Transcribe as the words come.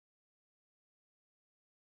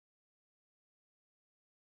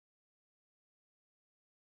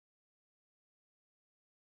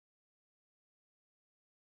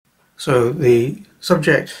So the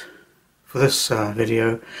subject for this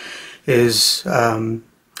video is a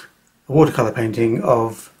watercolour painting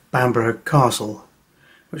of Bamburgh Castle,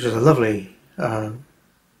 which is a lovely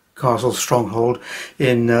castle stronghold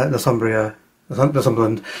in Northumbria,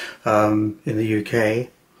 Northumberland, in the UK.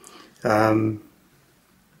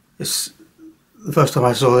 It's the first time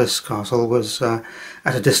I saw this castle was at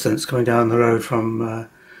a distance coming down the road from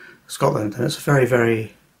Scotland, and it's a very,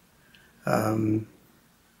 very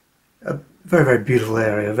beautiful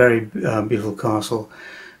area, a very beautiful castle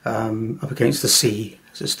up against the sea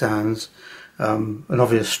as it stands, an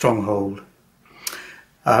obvious stronghold.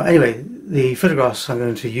 Anyway, the photographs I'm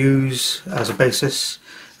going to use as a basis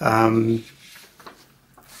are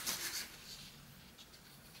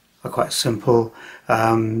quite simple.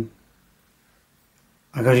 I'm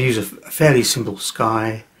going to use a fairly simple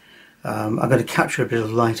sky. I'm going to capture a bit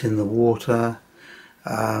of light in the water,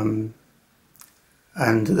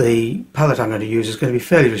 and the palette I'm going to use is going to be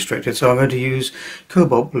fairly restricted, so I'm going to use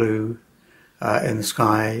Cobalt Blue in the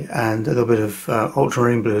sky and a little bit of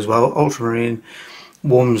Ultramarine Blue as well. Ultramarine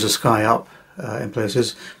warms the sky up in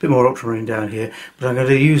places, a bit more ultramarine down here, but I'm going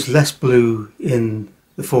to use less blue in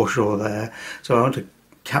the foreshore there, so I want to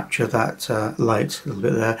capture that light a little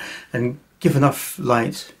bit there and give enough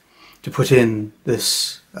light to put in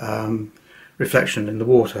this reflection in the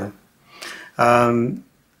water.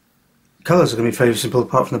 Colours are going to be fairly simple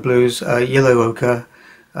apart from the blues. Yellow ochre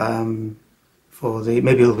for the,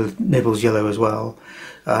 maybe a little bit of Naples yellow as well.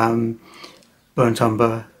 Burnt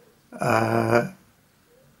umber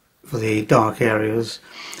for the dark areas.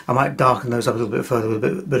 I might darken those up a little bit further with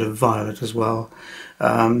a bit of violet as well.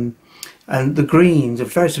 And the greens are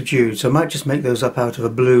very subdued, so I might just make those up out of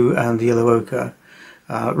a blue and the yellow ochre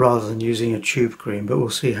rather than using a tube green, but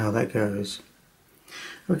we'll see how that goes.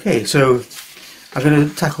 Okay, so I'm going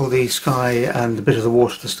to tackle the sky and a bit of the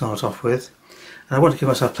water to start off with, and I want to give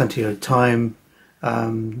myself plenty of time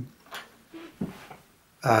for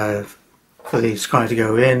the sky to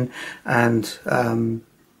go in, and I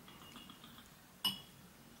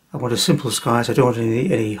want a simple sky, so I don't want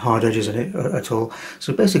any hard edges in it at all.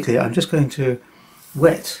 So basically I'm just going to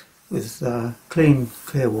wet with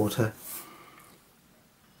clear water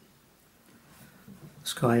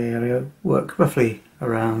sky area, work roughly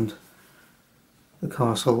around the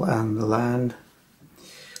castle and the land.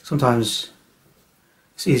 Sometimes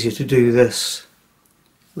it's easier to do this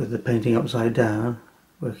with the painting upside down,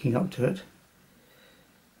 working up to it.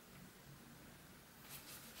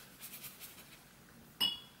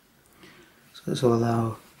 So this will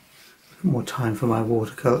allow more time for my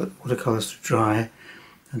watercolours to dry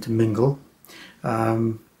and to mingle.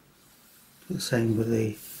 The same with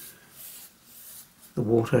the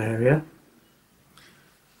water area.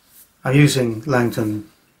 I'm using Langton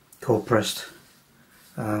cold pressed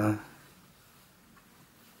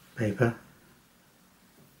paper.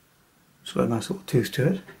 It's got a nice little tooth to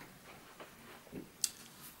it.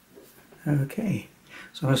 Okay,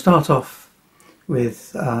 so I'm going to start off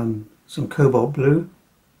with some cobalt blue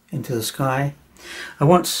into the sky. I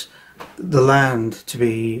want the land to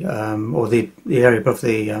be, or the area above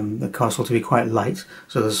the castle to be quite light,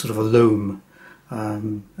 so there's sort of a loam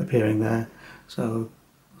appearing there. So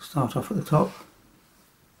we'll start off at the top.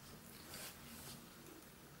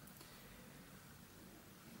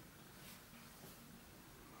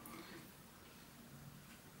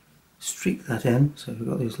 Streak that in, so we've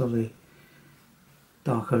got these lovely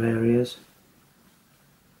darker areas.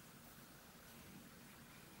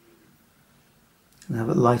 And have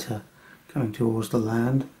it lighter coming towards the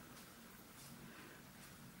land.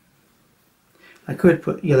 I could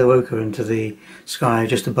put yellow ochre into the sky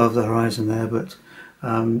just above the horizon there, but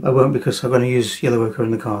I won't, because I'm going to use yellow ochre in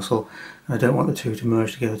the castle and I don't want the two to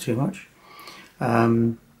merge together too much.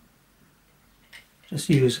 Just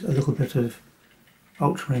use a little bit of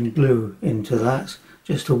ultramarine blue into that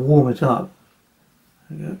just to warm it up.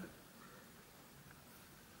 There we go.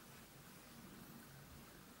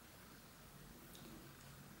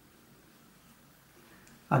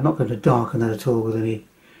 I'm not going to darken that at all with any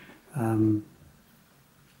burnt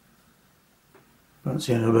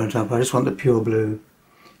sienna or burnt umber. I just want the pure blue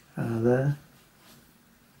there.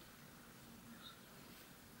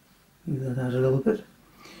 Move that out a little bit.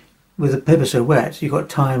 With the paper so wet, you've got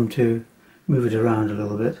time to move it around a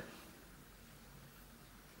little bit.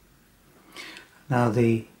 Now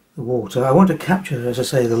the water, I want to capture, as I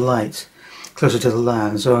say, the light closer to the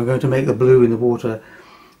land, so I'm going to make the blue in the water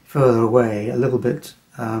further away, a little bit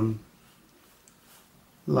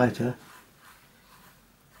lighter.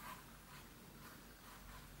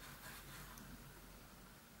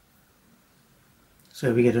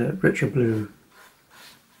 So we get a richer blue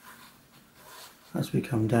as we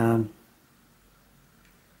come down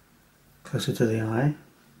closer to the eye.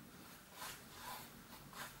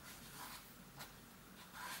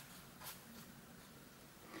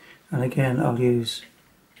 And again I'll use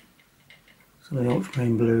some of the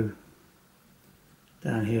ultramarine blue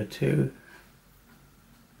down here too.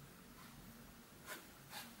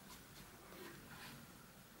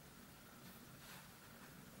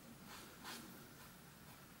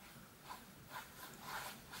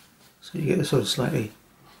 So you get the sort of slightly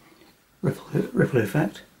ripple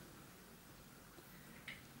effect.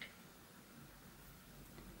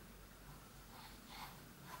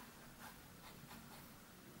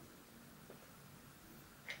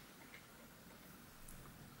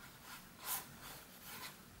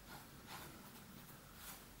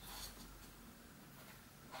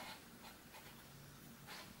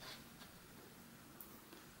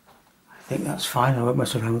 I think that's fine, I won't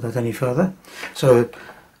mess around with that any further. So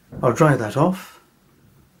I'll dry that off.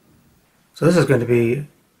 So this is going to be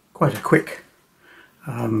quite a quick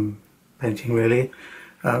painting really.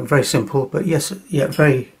 Very simple, but yes, yeah,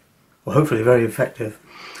 very, well, hopefully very effective.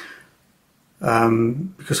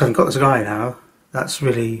 Because I've got this sky now, that's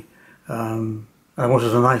really, I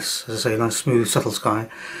wanted a nice, as I say, nice smooth subtle sky.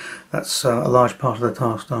 That's a large part of the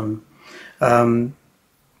task done. What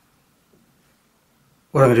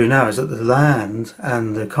I'm going to do now is that the land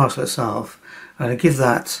and the castle itself, I'm going to give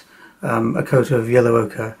that a coat of yellow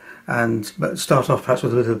ochre, but start off perhaps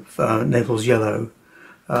with a bit of Naples yellow.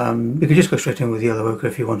 You could just go straight in with yellow ochre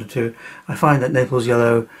if you wanted to. I find that Naples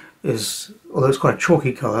yellow is, although it's quite a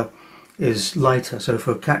chalky colour, is lighter, so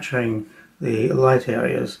for capturing the light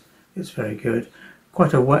areas it's very good.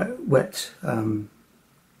 Quite a wet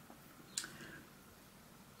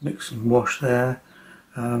mix and wash there.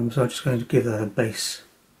 So I'm just going to give that a base,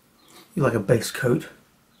 like a base coat.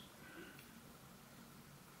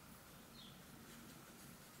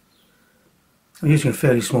 I'm using a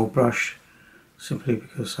fairly small brush simply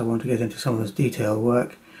because I want to get into some of this detail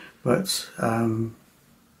work, but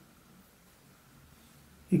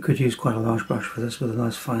you could use quite a large brush for this with a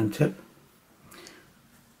nice fine tip. In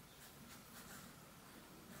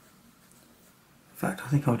fact, I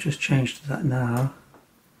think I'll just change to that now.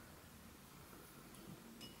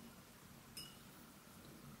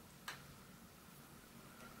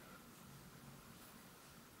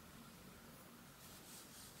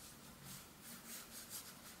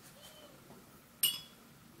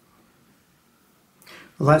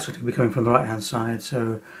 The light's going to be coming from the right hand side,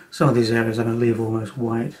 so some of these areas I'm going to leave almost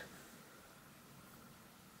white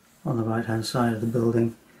on the right hand side of the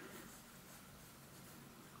building.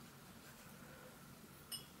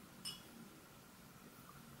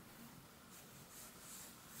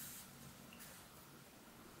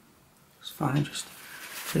 It's fine, just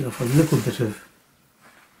take off a little bit of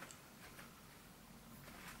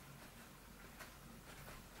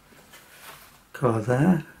colour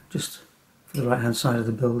there, just for the right hand side of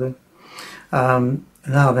the building. And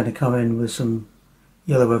now I'm going to come in with some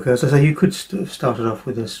yellow ochre. So you could have started off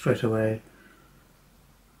with this straight away,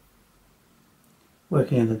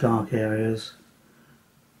 working in the dark areas.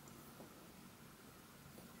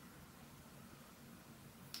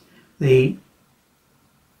 The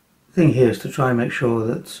thing here is to try and make sure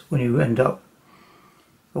that when you end up,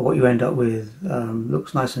 or what you end up with,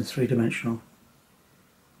 looks nice and three-dimensional.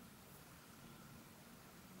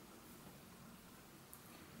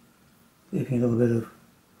 Leaving a little bit of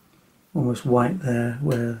almost white there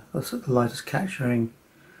where the light is capturing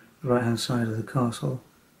the right hand side of the castle.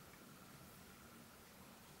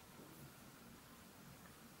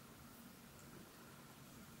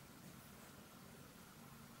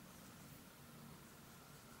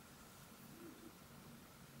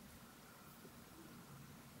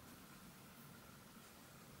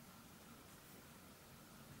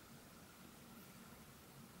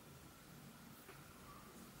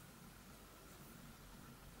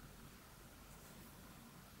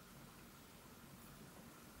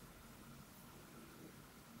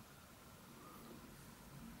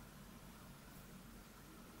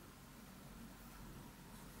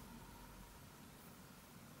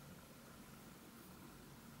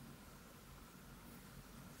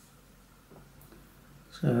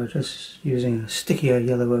 So just using a stickier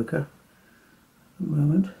yellow ochre at the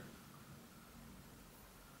moment.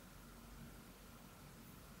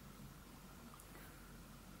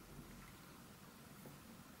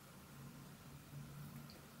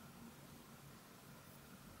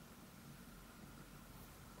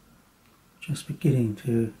 Just beginning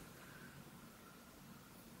to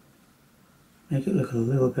make it look a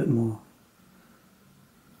little bit more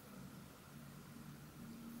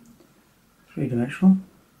three-dimensional.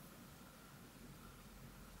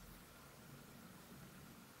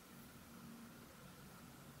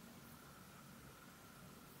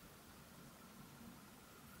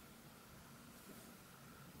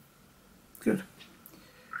 Good.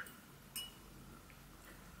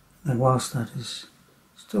 And whilst that is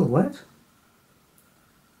still wet,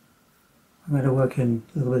 I'm going to work in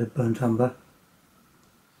a little bit of burnt umber.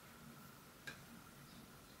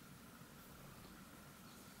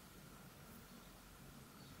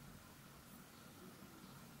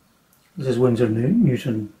 This is Winsor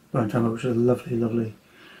Newton burnt umber, which is a lovely, lovely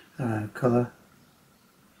colour.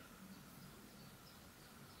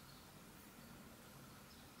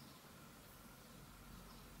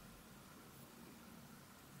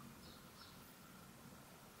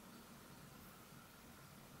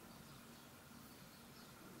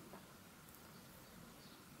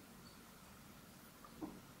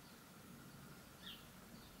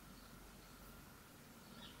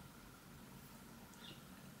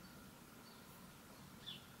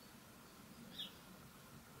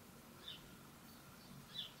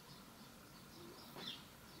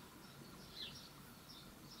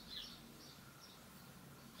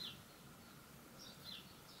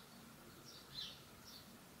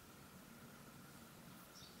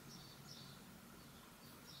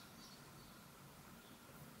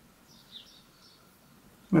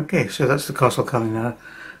 Okay, so that's the castle coming now,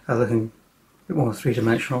 looking a bit more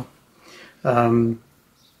three-dimensional. I'm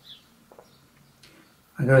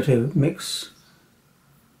going to mix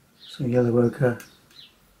some yellow ochre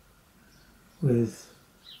with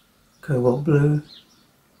cobalt blue,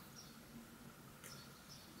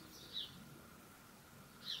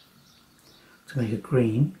 to make a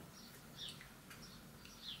green.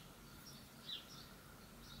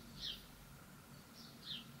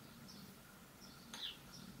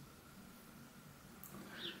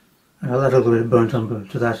 And I'll add a little bit of burnt umber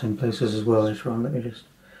to that in places as well later on. Let me just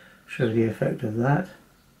show the effect of that.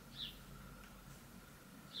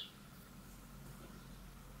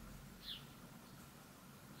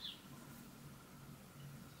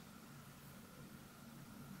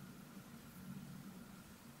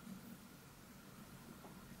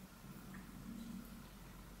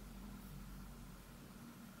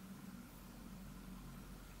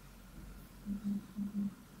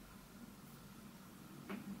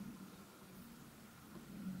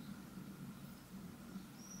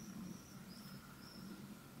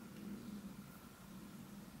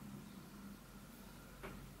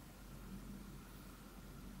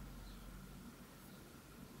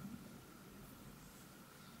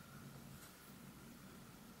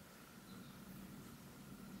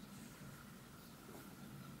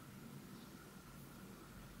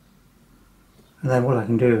 And then what I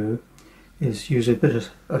can do is use a bit of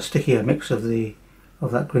a stickier mix of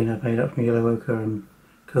that green I've made up from yellow ochre and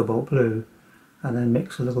cobalt blue, and then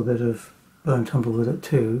mix a little bit of burnt umber with it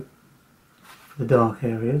too for the dark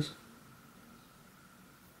areas.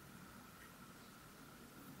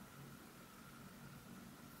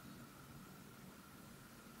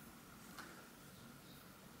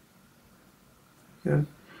 Good.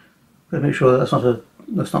 But make sure that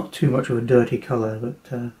that's not too much of a dirty colour, but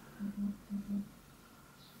there.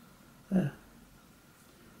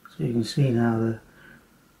 So you can see now the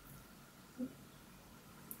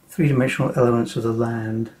three-dimensional elements of the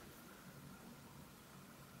land.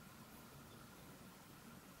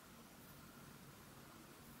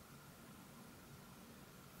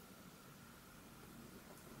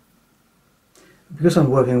 Because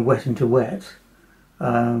I'm working wet into wet,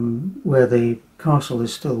 where the castle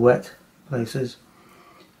is still wet places,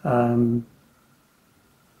 the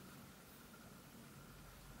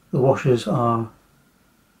washes are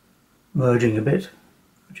merging a bit,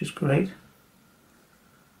 which is great.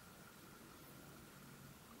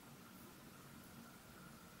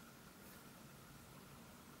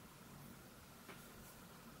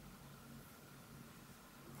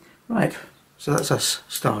 Right, so that's us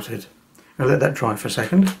started. I'll let that dry for a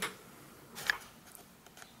second.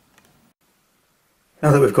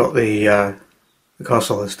 Now that we've got the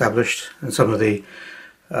castle established and some of the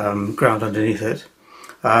ground underneath it,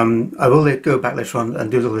 I will go back later on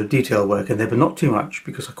and do a little bit of detail work in there, but not too much,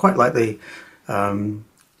 because I quite like the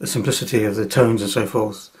simplicity of the tones and so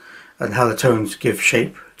forth, and how the tones give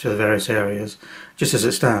shape to the various areas, just as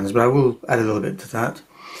it stands, but I will add a little bit to that.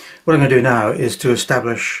 What I'm going to do now is to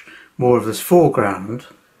establish more of this foreground.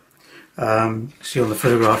 See on the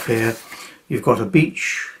photograph here, you've got a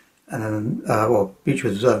beach, and then, well, beach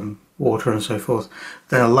with water and so forth,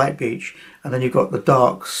 then a light beach, and then you've got the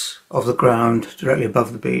darks of the ground directly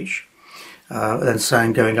above the beach, and then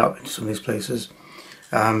sand going up into some of these places.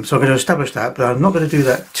 So I'm going to establish that, but I'm not going to do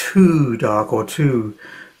that too dark or too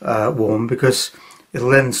warm, because it'll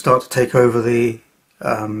then start to take over the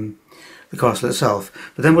the castle itself.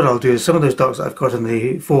 But then what I'll do is some of those darks that I've got in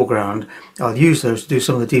the foreground, I'll use those to do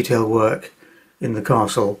some of the detail work in the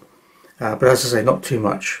castle. But as I say, not too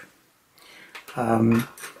much.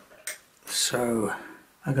 So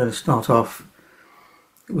I'm going to start off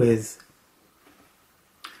with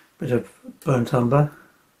a bit of burnt umber.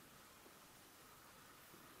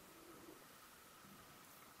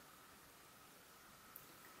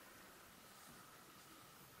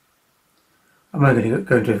 I'm only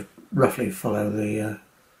going to roughly follow the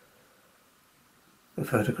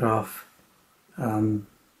photograph. No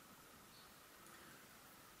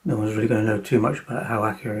one's really going to know too much about how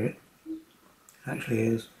accurate it actually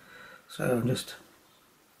is. So I'm just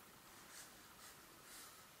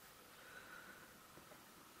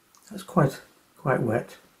that's quite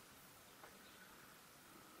wet.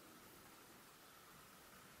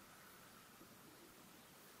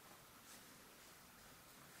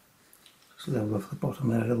 Just level off the bottom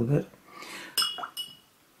there a little bit.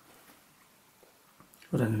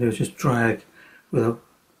 What I'm going to do is just drag with a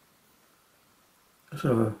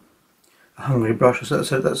sort of a hungry brush, so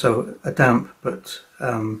that's a damp but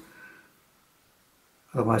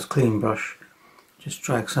otherwise clean brush. Just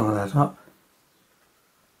drag some of that up,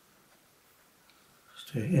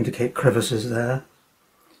 just to indicate crevices there,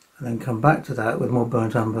 and then come back to that with more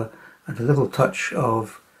burnt umber and a little touch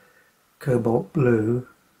of Cobalt Blue,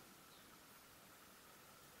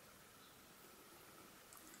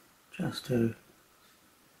 just to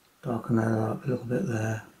darken that up a little bit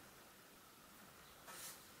there.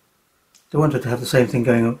 I want it to have the same thing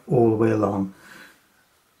going all the way along.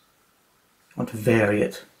 I want to vary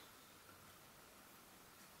it.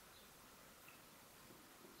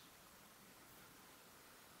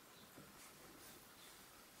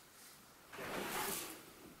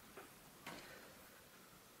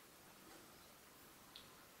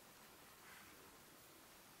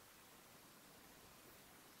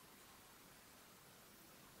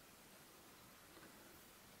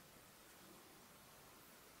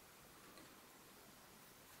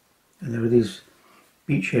 And there are these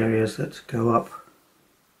beach areas that go up,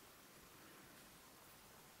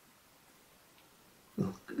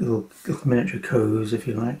 little miniature coves, if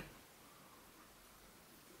you like.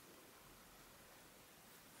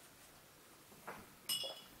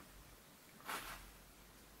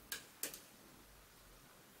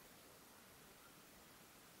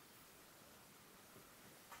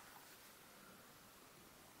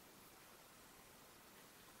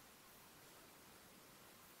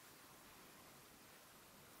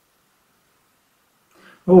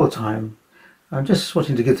 All the time, I'm just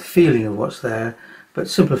wanting to get the feeling of what's there, but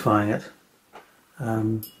simplifying it.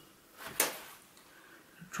 Try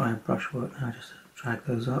and brush work now, just drag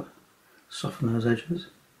those up, soften those edges.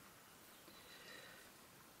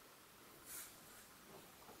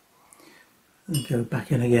 And go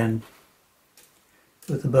back in again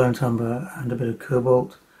with the burnt umber and a bit of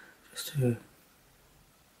cobalt, just to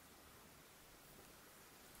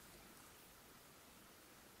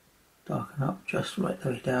darken up just right the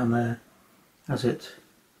way down there as it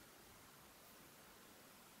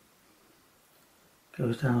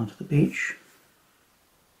goes down onto the beach.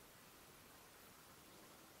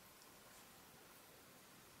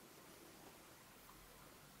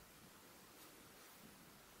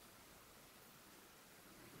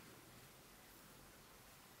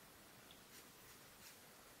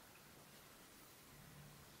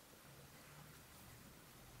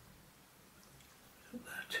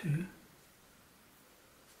 There too.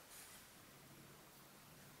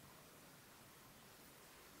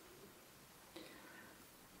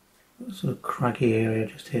 Sort of craggy area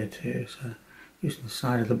just here too, so using the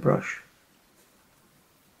side of the brush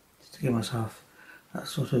just to give myself that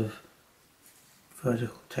sort of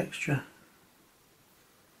vertical texture.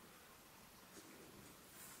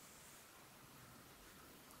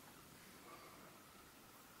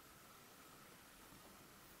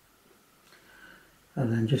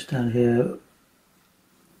 And then just down here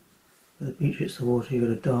where the beach hits the water, you've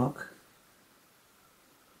got a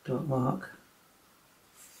dark mark.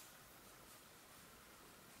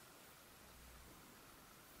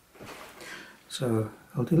 So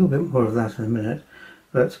I'll do a little bit more of that in a minute,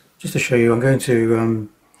 but just to show you, I'm going to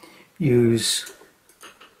use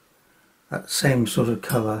that same sort of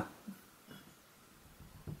colour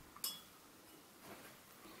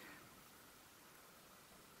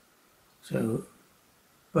so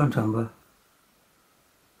burnt umber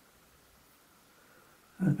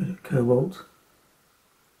and a bit of cobalt.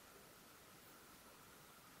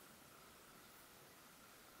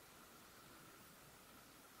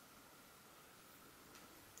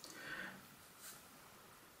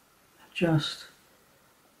 Just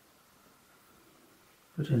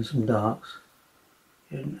put in some darks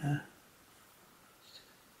here and there.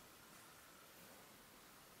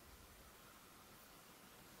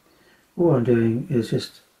 All I'm doing is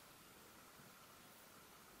just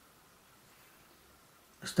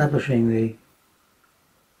establishing the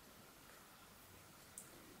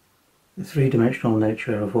three-dimensional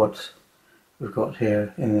nature of what we've got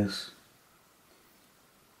here in this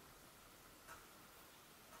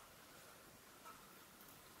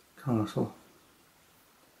castle.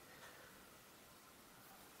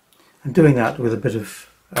 And doing that with a bit of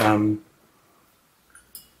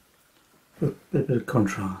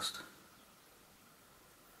contrast.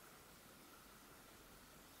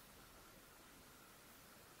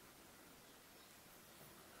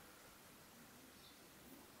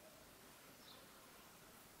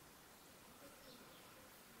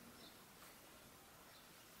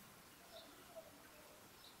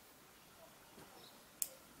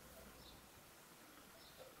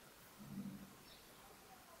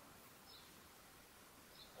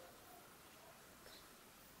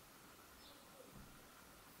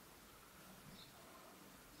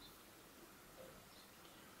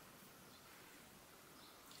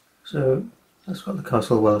 So that's got the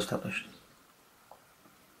castle well established.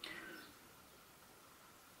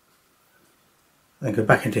 Then go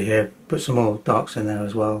back into here, put some more darks in there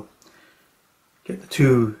as well. Get the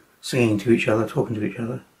two singing to each other, talking to each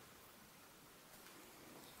other.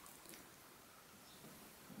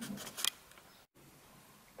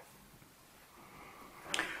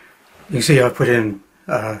 You can see I've put in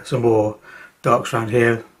some more darks around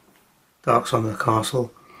here, darks on the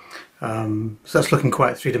castle. So that's looking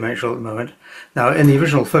quite three-dimensional at the moment. Now in the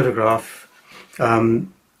original photograph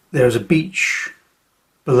there's a beach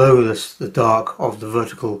below this, the dark of the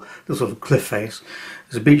vertical, the sort of cliff face.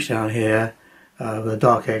 There's a beach down here with a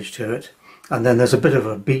dark edge to it, and then there's a bit of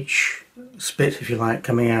a beach spit, if you like,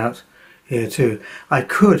 coming out here too. I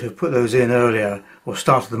could have put those in earlier, or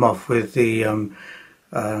started them off with the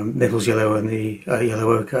Naples yellow and the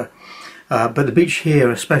yellow ochre. But the beach here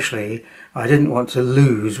especially, I didn't want to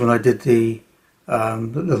lose when I did the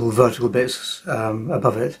little vertical bits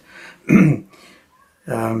above it. So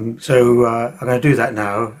I'm going to do that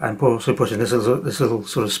now, and also put in this little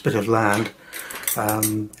sort of spit of land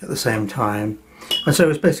at the same time. And so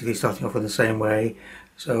it's basically starting off in the same way.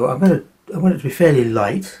 So I want it to be fairly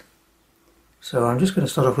light. So I'm just going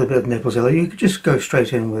to start off with a bit of Naples yellow. You could just go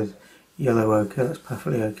straight in with yellow ochre, that's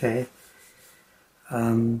perfectly okay.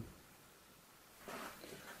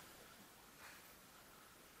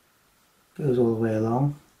 Goes all the way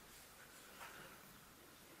along.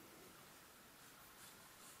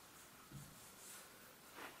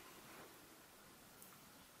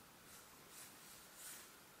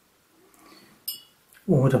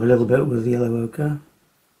 Warm it up a little bit with the yellow ochre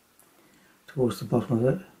towards the bottom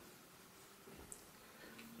of it.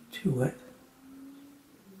 Too wet.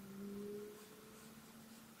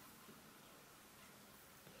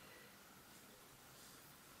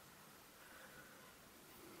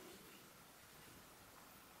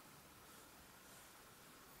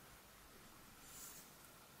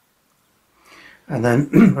 And then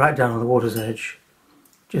right down on the water's edge,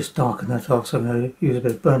 just darken that off. So I'm going to use a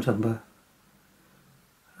bit of burnt umber,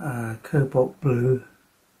 Cobalt Blue.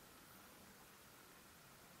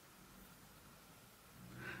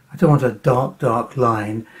 I don't want a dark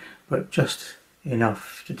line, but just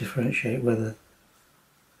enough to differentiate where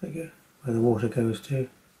the water goes to.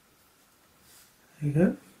 There you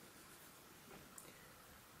go.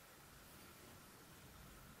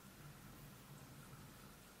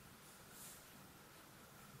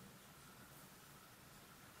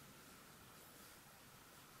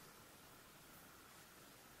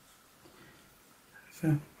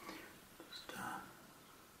 Okay. Just a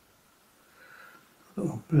bit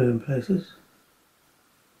more blue in places.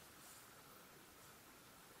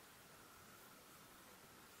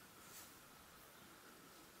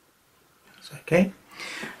 That's okay.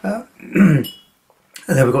 And then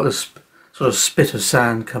we've got this sort of spit of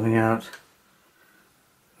sand coming out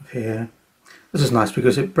of here. This is nice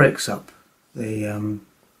because it breaks up the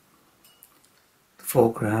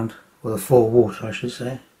foreground, or the forewater I should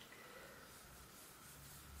say.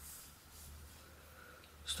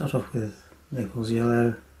 Start off with Naples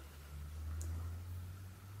yellow,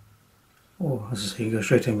 or as I say, you go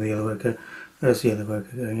straight in with the yellow ochre. There's the yellow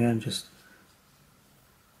ochre going in, just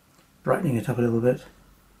brightening it up a little bit.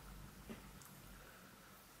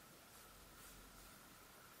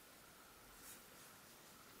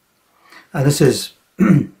 And this is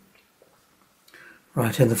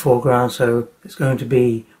right in the foreground, so it's going to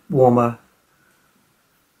be warmer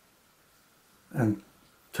and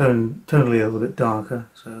tonally a little bit darker,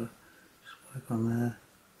 so just work on there.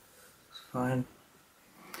 It's fine.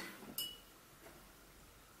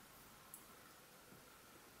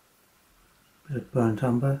 Bit of burnt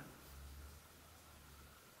umber.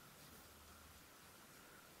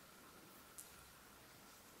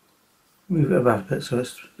 Move it about a bit so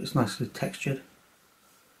it's nicely textured.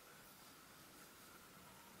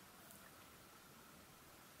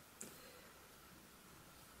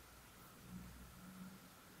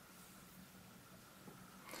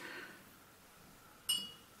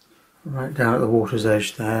 Right down at the water's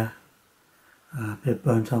edge there, a bit of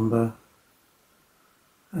burnt umber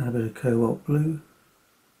and a bit of cobalt blue.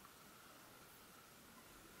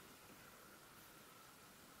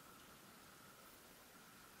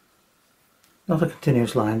 Not a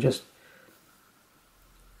continuous line, just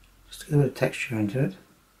to get a bit of texture into it.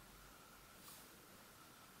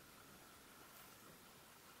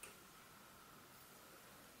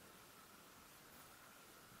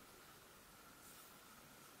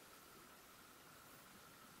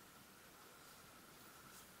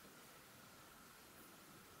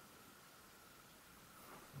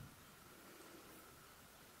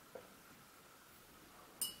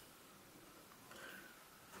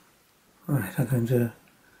 Right, I'm going to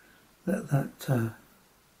let that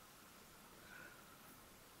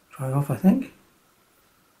dry off, I think.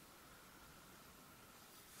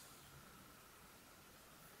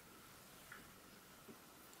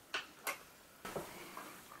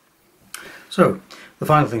 So, the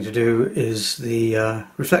final thing to do is the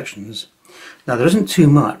reflections. Now, there isn't too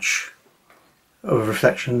much of a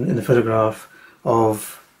reflection in the photograph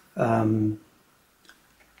of the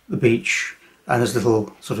beach, and there's a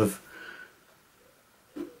little sort of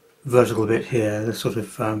vertical bit here. There's sort of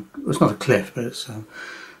it's not a cliff, but it's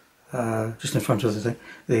just in front of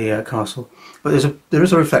the castle. But there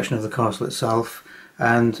is a reflection of the castle itself,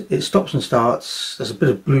 and it stops and starts. There's a bit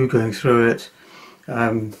of blue going through it.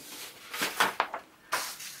 You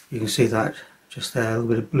can see that just there, a little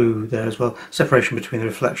bit of blue there as well. Separation between the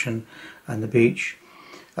reflection and the beach.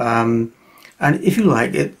 And if you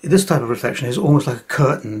like, this type of reflection is almost like a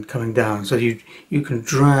curtain coming down, so you can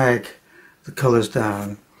drag the colours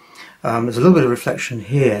down. There's a little bit of reflection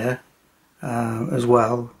here as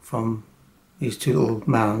well from these two little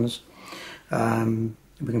mounds. We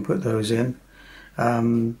can put those in.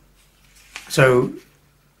 So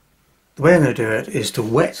the way I'm going to do it is to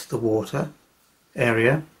wet the water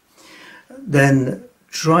area, then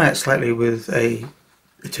dry it slightly with a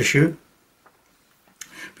tissue,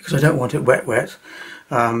 because I don't want it wet,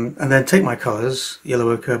 and then take my colours, yellow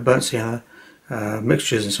ochre, burnt sienna,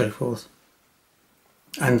 mixtures and so forth,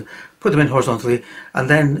 and put them in horizontally, and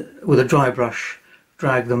then with a dry brush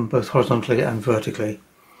drag them both horizontally and vertically.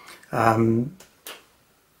 Hope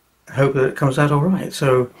that it comes out alright.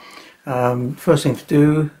 So first thing to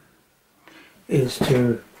do is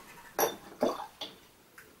to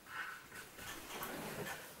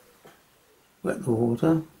wet the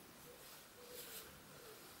water.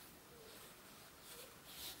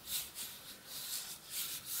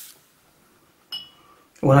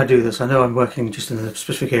 When I do this, I know I'm working just in a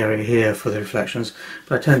specific area here for the reflections,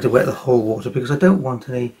 but I tend to wet the whole water because I don't want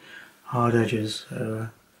any hard edges. So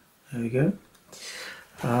there we go.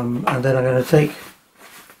 And then I'm going to take a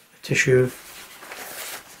tissue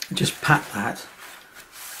and just pat that,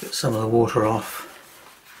 get some of the water off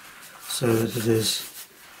so that it is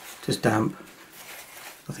just damp,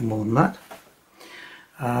 nothing more than that.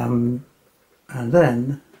 And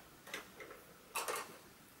then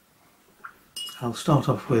I'll start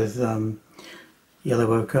off with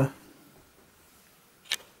yellow ochre.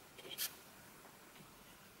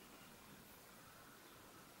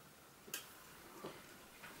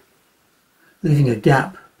 Leaving a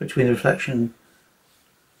gap between the reflection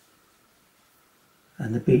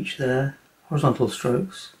and the beach there, horizontal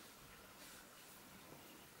strokes.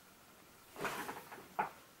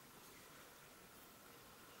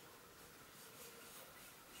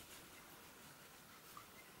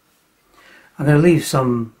 I'm going to leave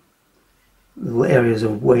some little areas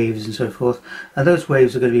of waves and so forth, and those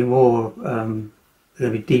waves are going to be more, they're going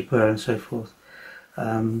to be deeper and so forth,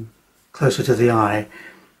 closer to the eye.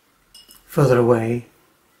 Further away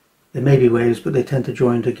there may be waves, but they tend to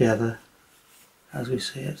join together as we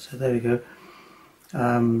see it. So there we go.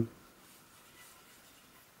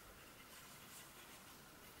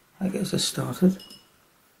 That gets us started.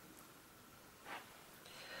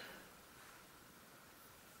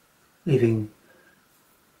 Leaving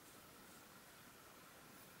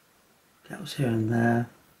gaps here and there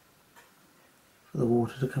for the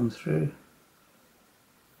water to come through.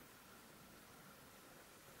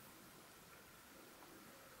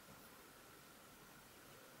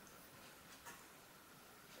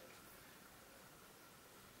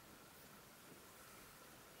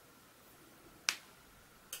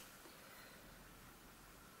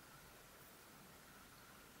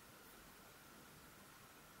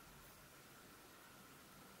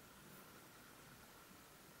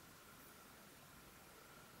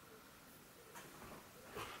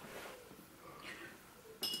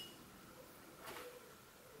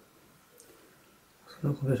 a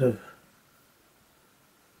little bit of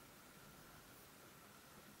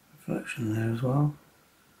reflection there as well.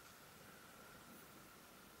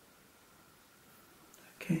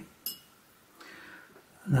 Okay.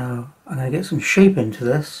 Now I'm going to get some shape into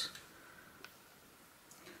this.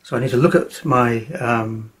 So I need to look at my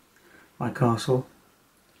my castle.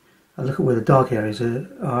 I look at where the dark areas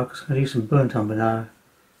are, because I'm going to use some burnt umber now,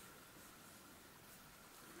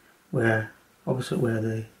 where opposite where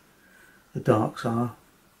the darks are.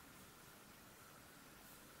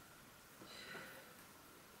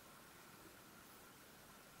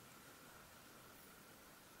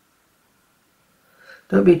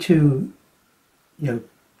 Don't be too, don't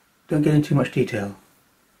get into too much detail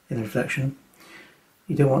in the reflection.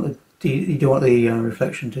 You don't want the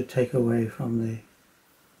reflection to take away from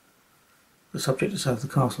the subject itself, the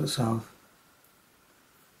castle itself.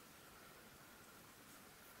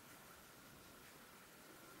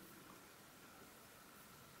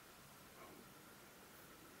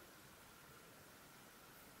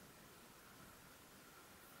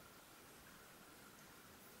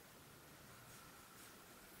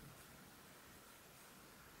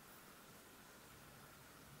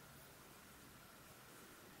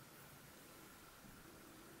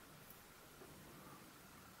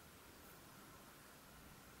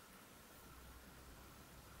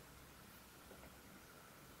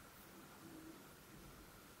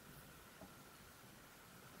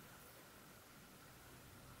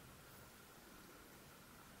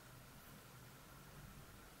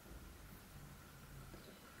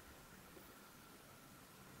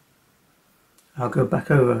 I'll go back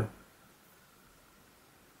over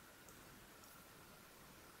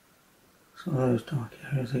some of those dark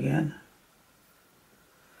areas again.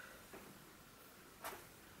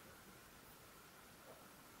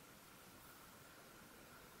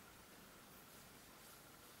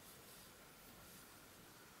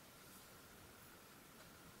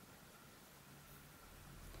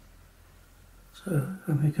 So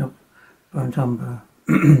I make up burnt umber,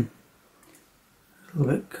 a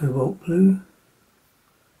little bit cobalt blue.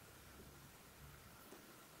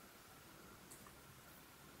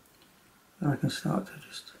 And I can start to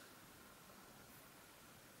just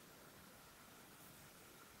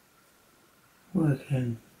work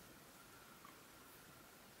in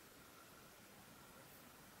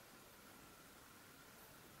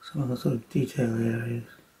some of the sort of detail areas.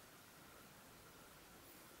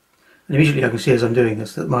 And immediately I can see as I'm doing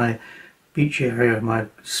this that my beach area, my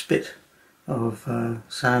spit of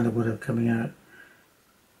sand or whatever coming out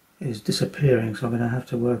is disappearing, so I'm going to have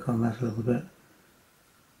to work on that a little bit.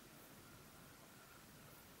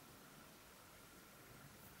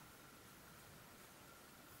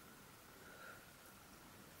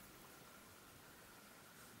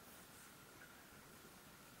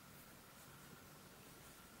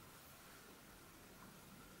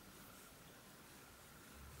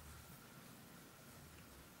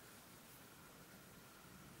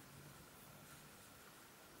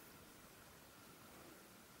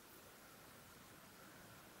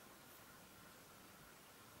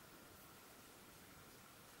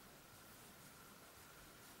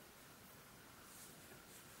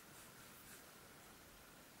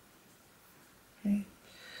 Okay.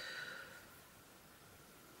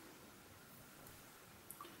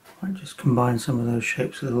 I might just combine some of those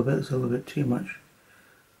shapes a little bit. There's a little bit too much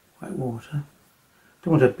white water.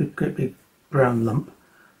 Don't want a great big brown lump,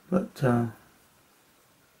 but just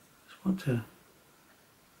want to.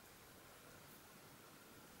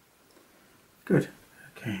 Good.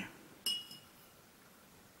 Okay.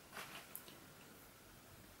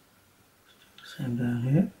 Same down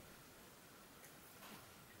here.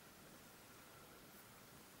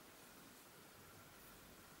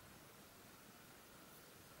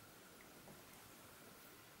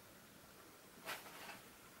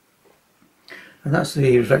 And that's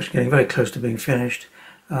the reflection getting very close to being finished.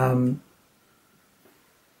 There's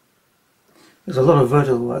a lot of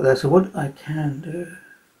vertical work there, so what I can do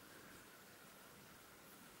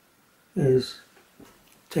is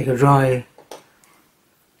take a dry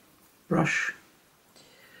brush,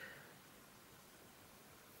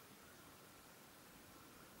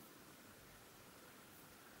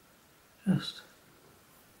 just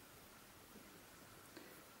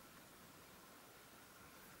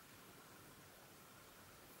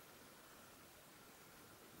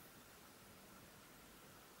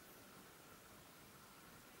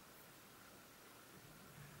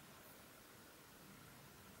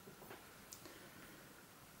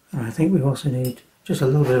and I think we also need just a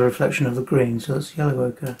little bit of reflection of the green, so that's yellow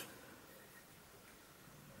ochre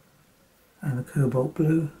and the cobalt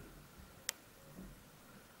blue.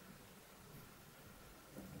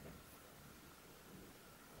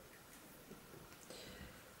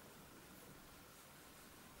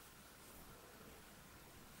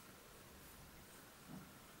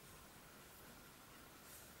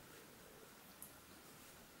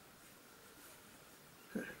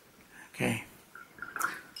 Okay,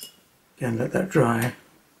 again let that dry.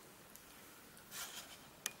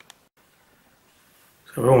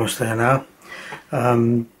 So we're almost there now.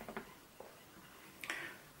 I'm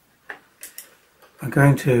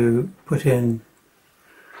going to put in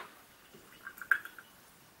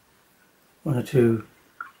one or two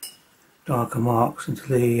darker marks into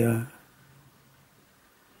the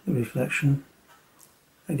reflection.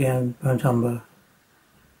 Again, burnt umber,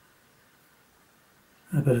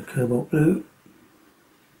 a bit of cobalt blue.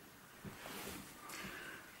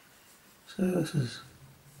 So this is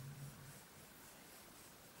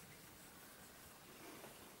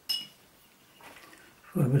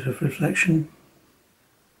for a bit of reflection.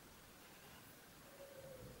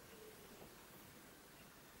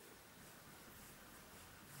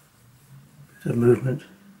 Bit of movement,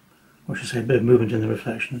 or I should say a bit of movement in the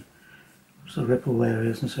reflection, so ripple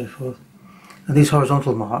areas and so forth. And these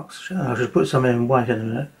horizontal marks, I should put some in white in a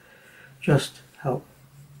minute, just help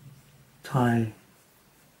tie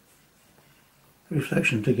the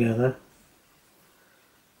reflection together.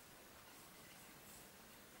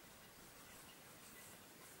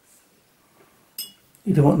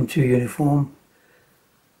 You don't want them too uniform.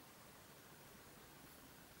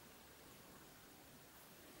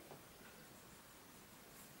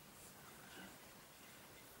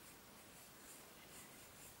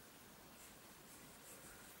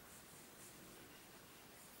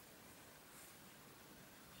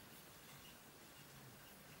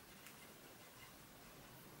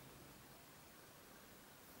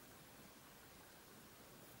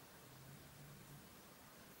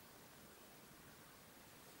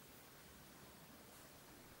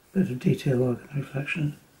 Bit of detail work in the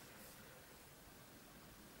reflection.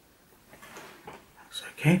 That's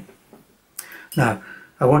okay. Now,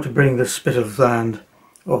 I want to bring this bit of land,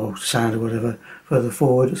 or sand or whatever, further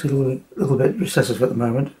forward. It's a little bit recessive at the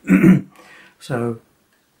moment. So,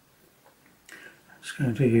 I'm just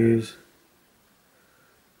going to use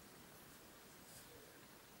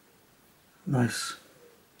nice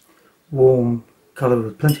warm colour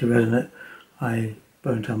with plenty of red in it,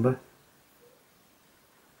 burnt umber.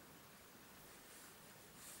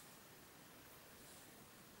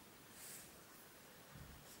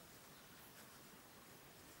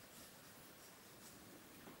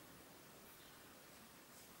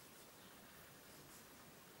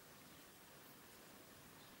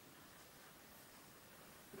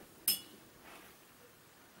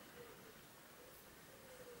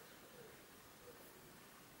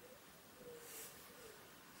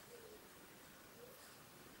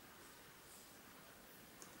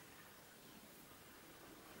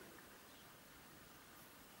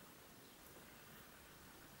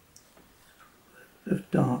 Bit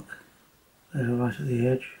of dark there right at the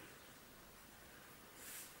edge.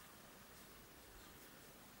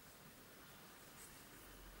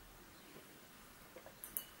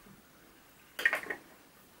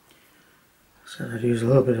 So I'd use a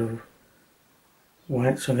little bit of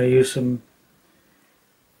white, so I'm going to use some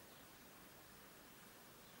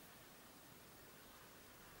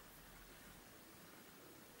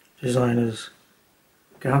designer's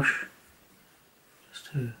gouache, just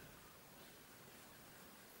to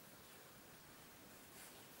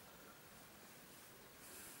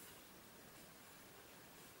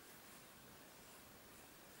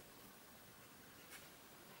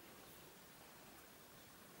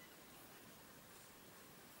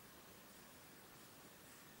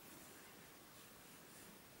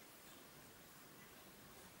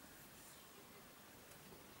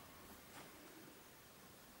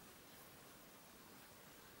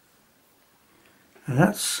and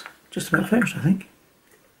that's just about finished, I think.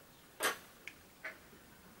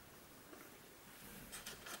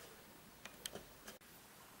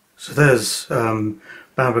 So there's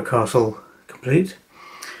Bamburgh Castle complete.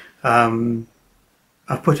 I've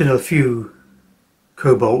put in a few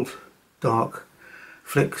cobalt dark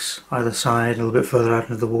flicks either side, a little bit further out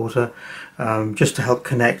into the water, just to help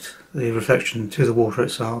connect the reflection to the water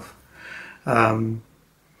itself. But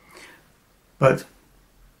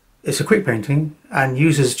it's a quick painting and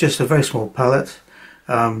uses just a very small palette.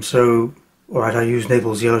 So, alright, I use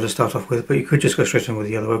Naples yellow to start off with, but you could just go straight in with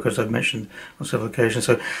yellow ochre, as I've mentioned on several occasions.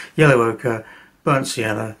 So, yellow ochre, burnt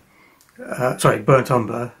sienna, burnt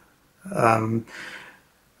umber, and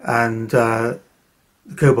the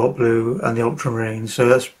cobalt blue and the ultramarine. So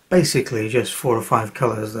that's basically just 4 or 5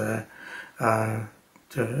 colours there to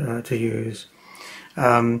use.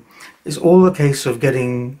 It's all a case of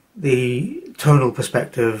getting the tonal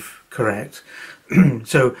perspective correct.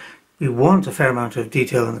 So we want a fair amount of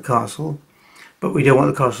detail in the castle, but we don't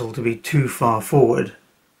want the castle to be too far forward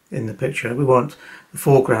in the picture. We want the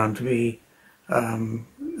foreground to be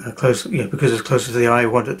close, because it's closer to the eye.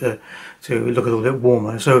 We want it to look a little bit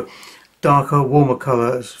warmer. So darker, warmer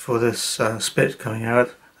colours for this spit coming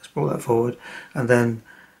out. Let's bring that forward, and then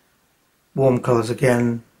warm colours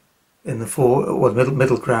again in the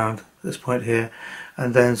middle ground at this point here,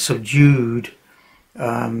 and then subdued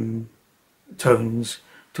tones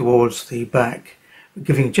towards the back,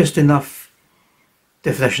 giving just enough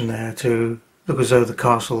definition there to look as though the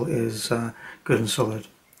castle is good and solid.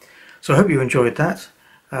 So I hope you enjoyed that.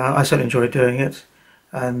 I certainly enjoyed doing it,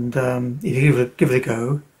 and if you give it a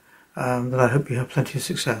go, then I hope you have plenty of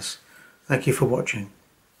success. Thank you for watching.